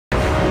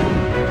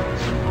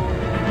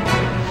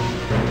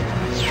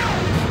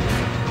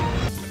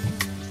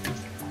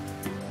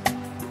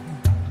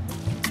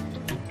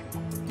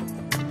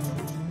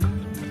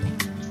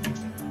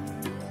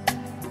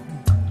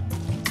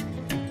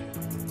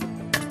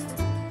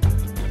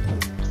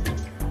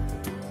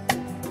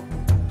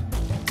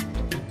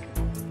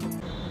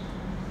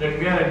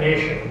we are a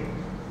nation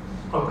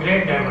of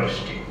great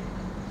diversity.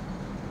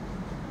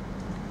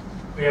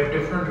 We have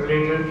different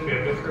religions, we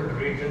have different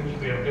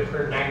regions, we have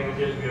different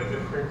languages, we have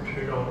different,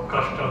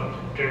 customs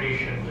and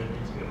traditions and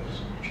everything of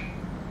this nature.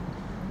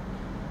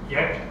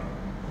 Yet,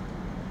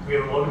 we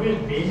have always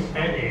been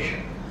a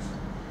nation.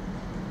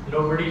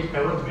 Nobody's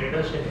ever made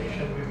us a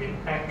nation. We've been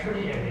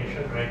actually a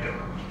nation right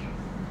across.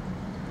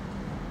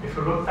 If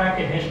you look back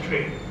in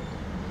history,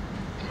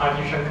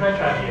 Adi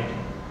Shankaracharya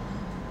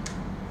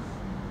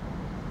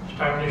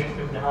established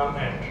Vindham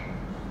and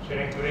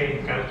Senekure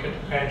in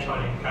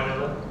Calcutta, in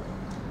Kerala.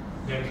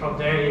 Then from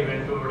there he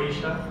went to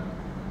Odisha,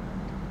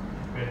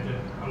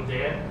 from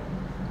there,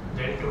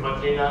 then to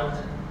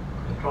Badrinath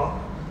on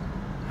top,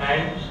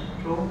 and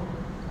to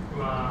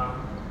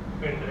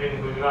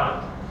in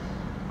Gujarat,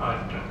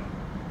 I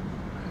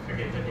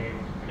forget the name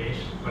of the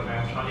place, but I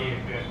am sorry if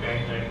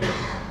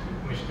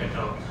I missed that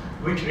out,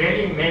 which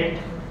really meant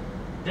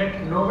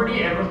that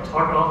nobody ever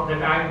thought of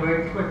that I am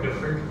going to a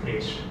different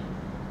place.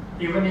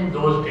 Even in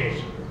those days,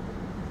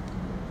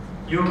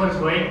 you were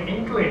going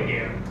into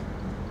India,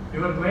 you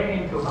were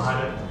going into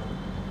Bharat,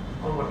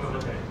 or whatever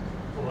that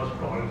was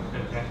called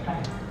at that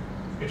time.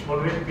 It's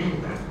always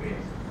been that way.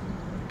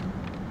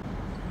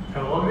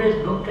 I've always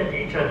looked at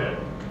each other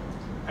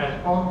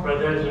as own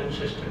brothers and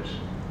sisters.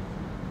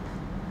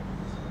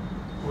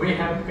 We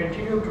have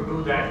continued to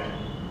do that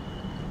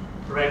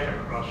right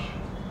across.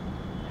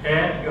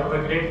 Here you have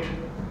a great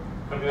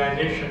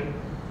organization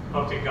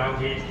of the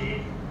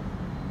Gandhiji.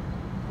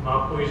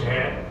 Bapu is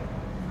here.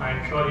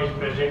 I'm sure he's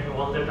present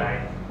all the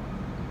time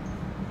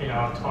in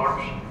our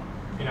thoughts,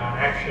 in our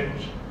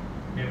actions,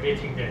 in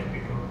everything that we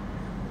do.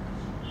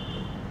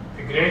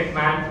 A great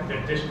man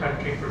that this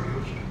country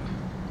produced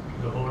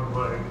to the whole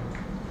world.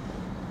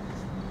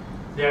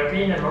 There have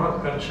been a lot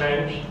of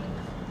concerns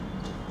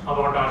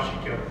about our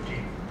security.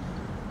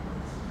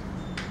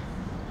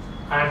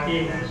 I have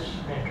been, as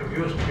I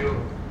introduced you,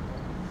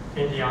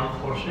 in the armed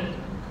forces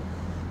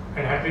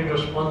and have been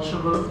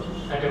responsible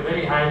at a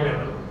very high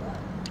level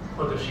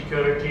for the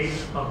security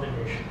of the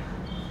nation.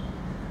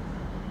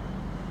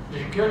 The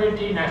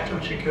security,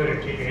 national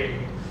security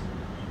really,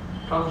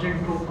 comes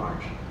in two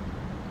parts,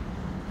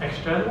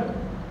 external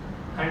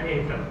and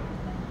internal.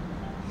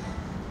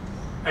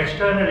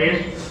 External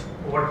is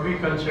what we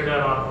consider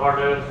our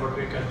borders, what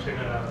we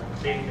consider our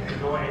thing, that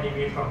no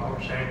enemy from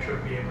outside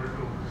should be able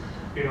to,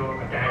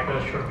 attack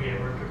us, should be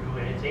able to do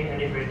anything,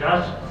 and if it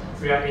does,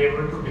 we are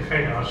able to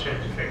defend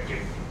ourselves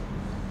effectively.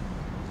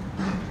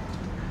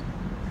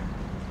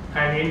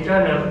 And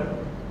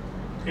internal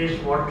is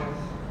what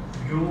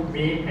you,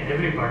 me, and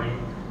everybody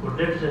who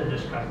lives in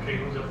this country,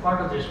 who is a part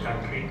of this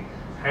country,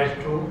 has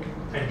to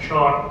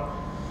ensure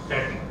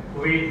that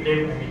we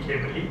live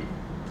amicably,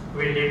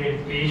 we live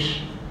in peace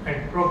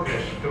and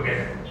progress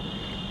together.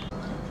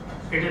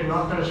 It is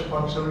not the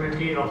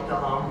responsibility of the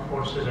armed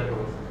forces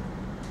alone,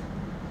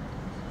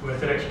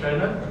 whether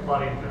external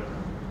or internal.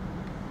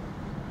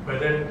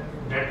 Whether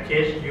in that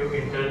case you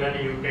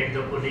internally you take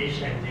the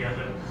police and the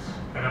other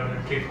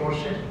paramilitary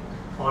forces,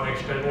 or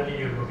externally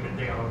you look at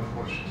the armed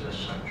forces as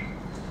such.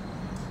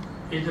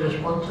 It's the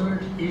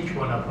responsibility of each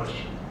one of us.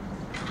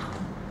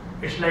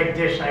 It's like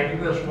this, I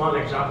give you a small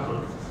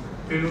example.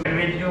 If you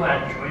with you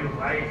and show you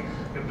why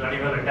you bloody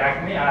well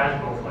attack me, I'll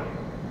go for you.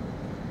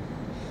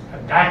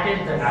 And that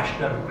is the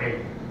national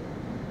way.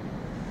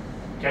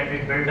 Can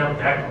we build up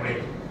that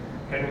way?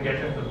 Can we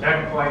get into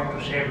that point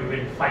to say we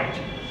will fight?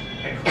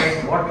 And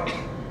fight what?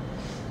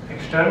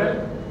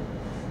 External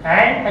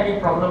and any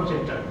problems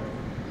internal.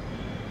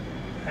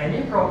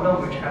 Any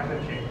problem which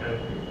happens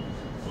internally,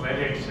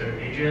 whether it's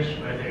religious,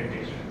 whether it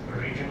is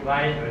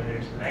region-wise, whether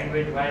it's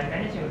language-wise,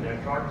 anything of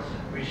that sort,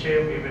 we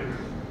say we will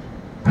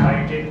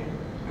fight it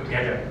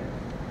together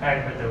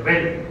and with the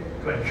will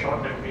to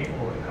ensure that we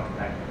overcome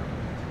that.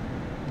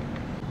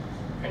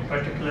 And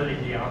particularly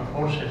the armed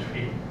forces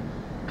feel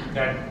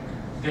that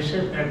this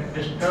is a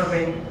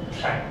disturbing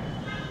sign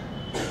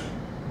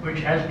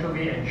which has to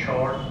be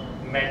ensured,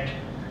 met,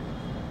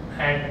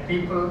 and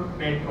people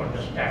made to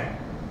understand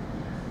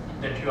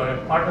that you are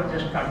a part of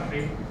this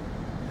country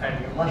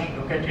and you must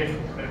look at it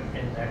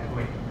in that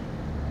way.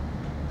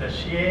 The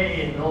CAA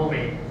in no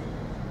way,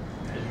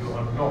 as you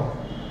all know,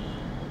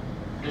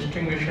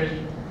 distinguishes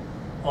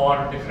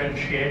or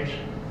differentiates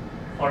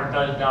or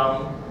does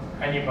down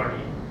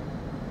anybody.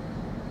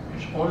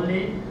 It's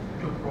only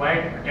to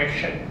provide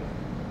protection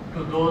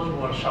to those who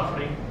are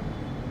suffering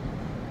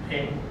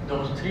in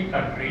those three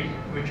countries,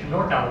 which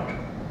no doubt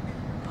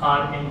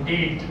are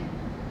indeed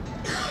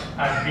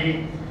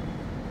being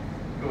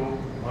to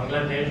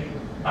Bangladesh,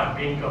 are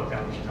being to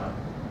Afghanistan.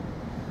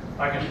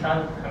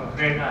 Pakistan, I'm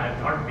afraid I have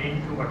not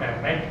been to, but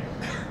I met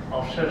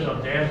officers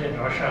of theirs in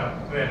Russia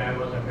where I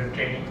was under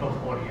training for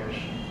 4 years.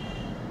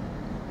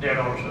 They had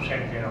also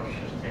sent their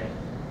officers there.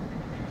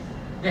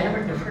 They have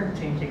a different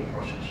thinking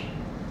process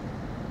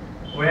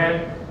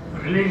where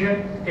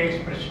religion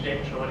takes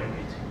precedence over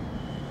everything.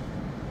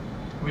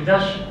 With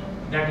us,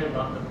 that is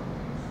not the problem.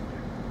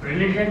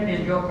 Religion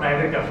is your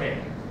private affair.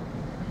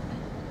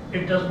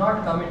 It does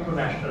not come into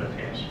national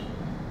affairs.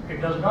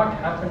 It does not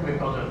happen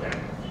because of that.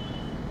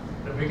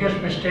 The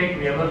biggest mistake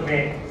we ever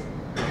made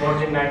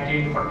was in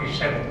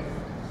 1947,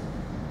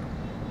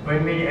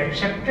 when we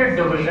accepted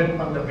division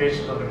on the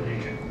basis of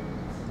religion.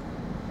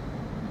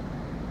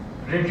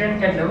 Religion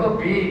can never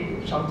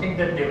be something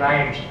that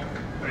divides.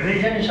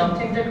 Religion is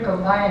something that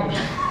combines.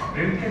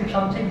 Religion is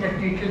something that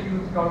teaches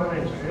you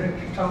tolerance.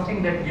 Religion is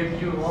something that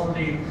gives you all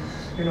the,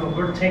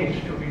 good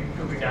things to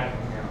be done.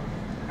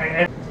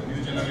 And the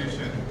new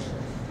generation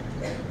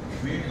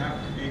may have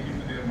to take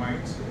into their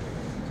minds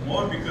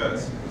more,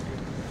 because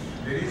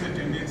there is a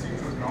tendency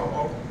to drop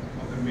out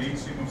of the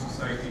mainstream of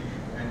society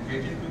and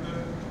get into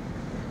the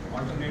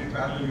alternate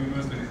parallel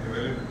universe that is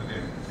available to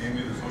them,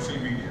 namely the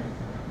social media,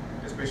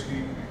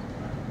 especially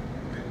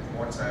with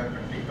WhatsApp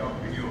and TikTok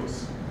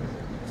videos.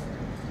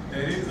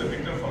 There is a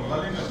bit of a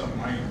lulling of the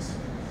minds.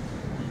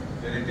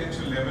 Their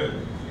attention level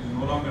is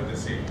no longer the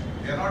same.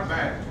 They are not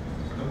bad,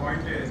 but the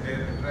point is they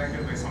are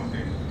attracted by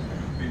something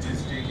which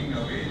is taking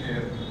away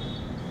their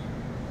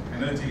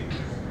energy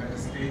at a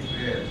stage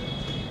where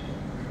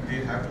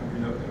they have to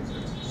build up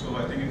themselves. So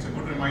I think it's a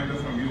good reminder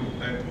from you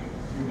that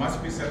you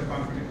must be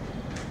self-confident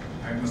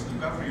and must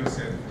look after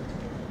yourself,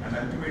 and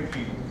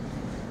ultimately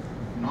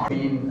not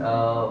been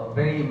a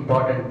very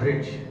important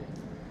bridge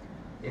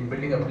in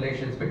building up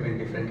relations between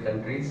different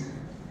countries,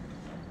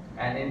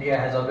 and India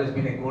has always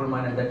been a gold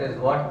mine, and that is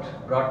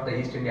what brought the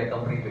East India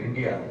Company to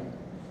India,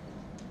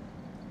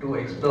 to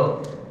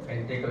explore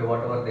and take away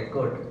whatever they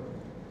could,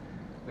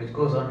 which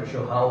goes on to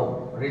show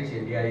how rich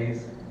India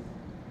is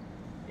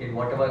in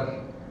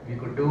whatever we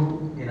could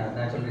do in our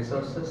natural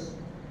resources,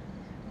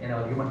 in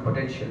our human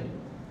potential.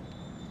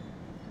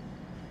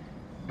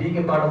 Being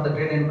a part of the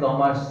trade and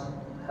commerce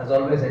has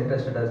always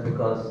interested us,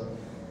 because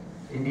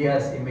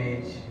India's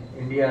image,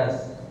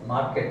 India's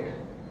market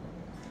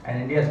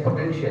and India's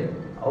potential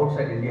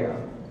outside India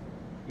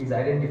is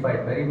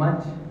identified very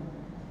much,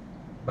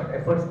 but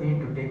efforts need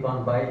to take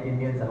on by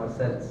Indians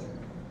ourselves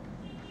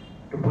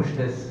to push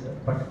this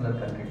particular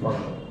country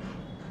forward.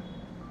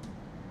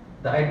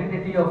 The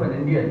identity of an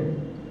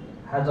Indian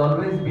has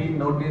always been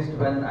noticed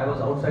when I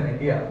was outside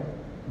India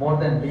more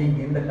than being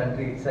in the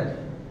country itself.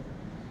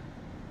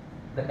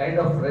 The kind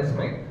of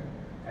respect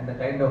and the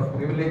kind of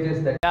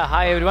privileges that...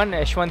 Hi everyone,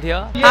 Ashwant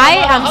here.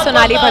 Hi, I'm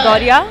Sonali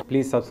Bhadoria.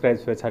 Please subscribe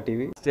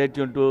SwetchaTV. Stay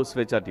tuned to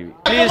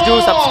SwetchaTV. Please do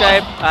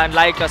subscribe and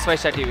like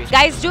SwetchaTV.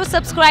 Guys, do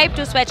subscribe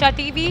to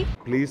SwetchaTV.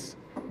 Please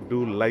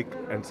do like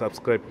and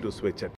subscribe to SwetchaTV.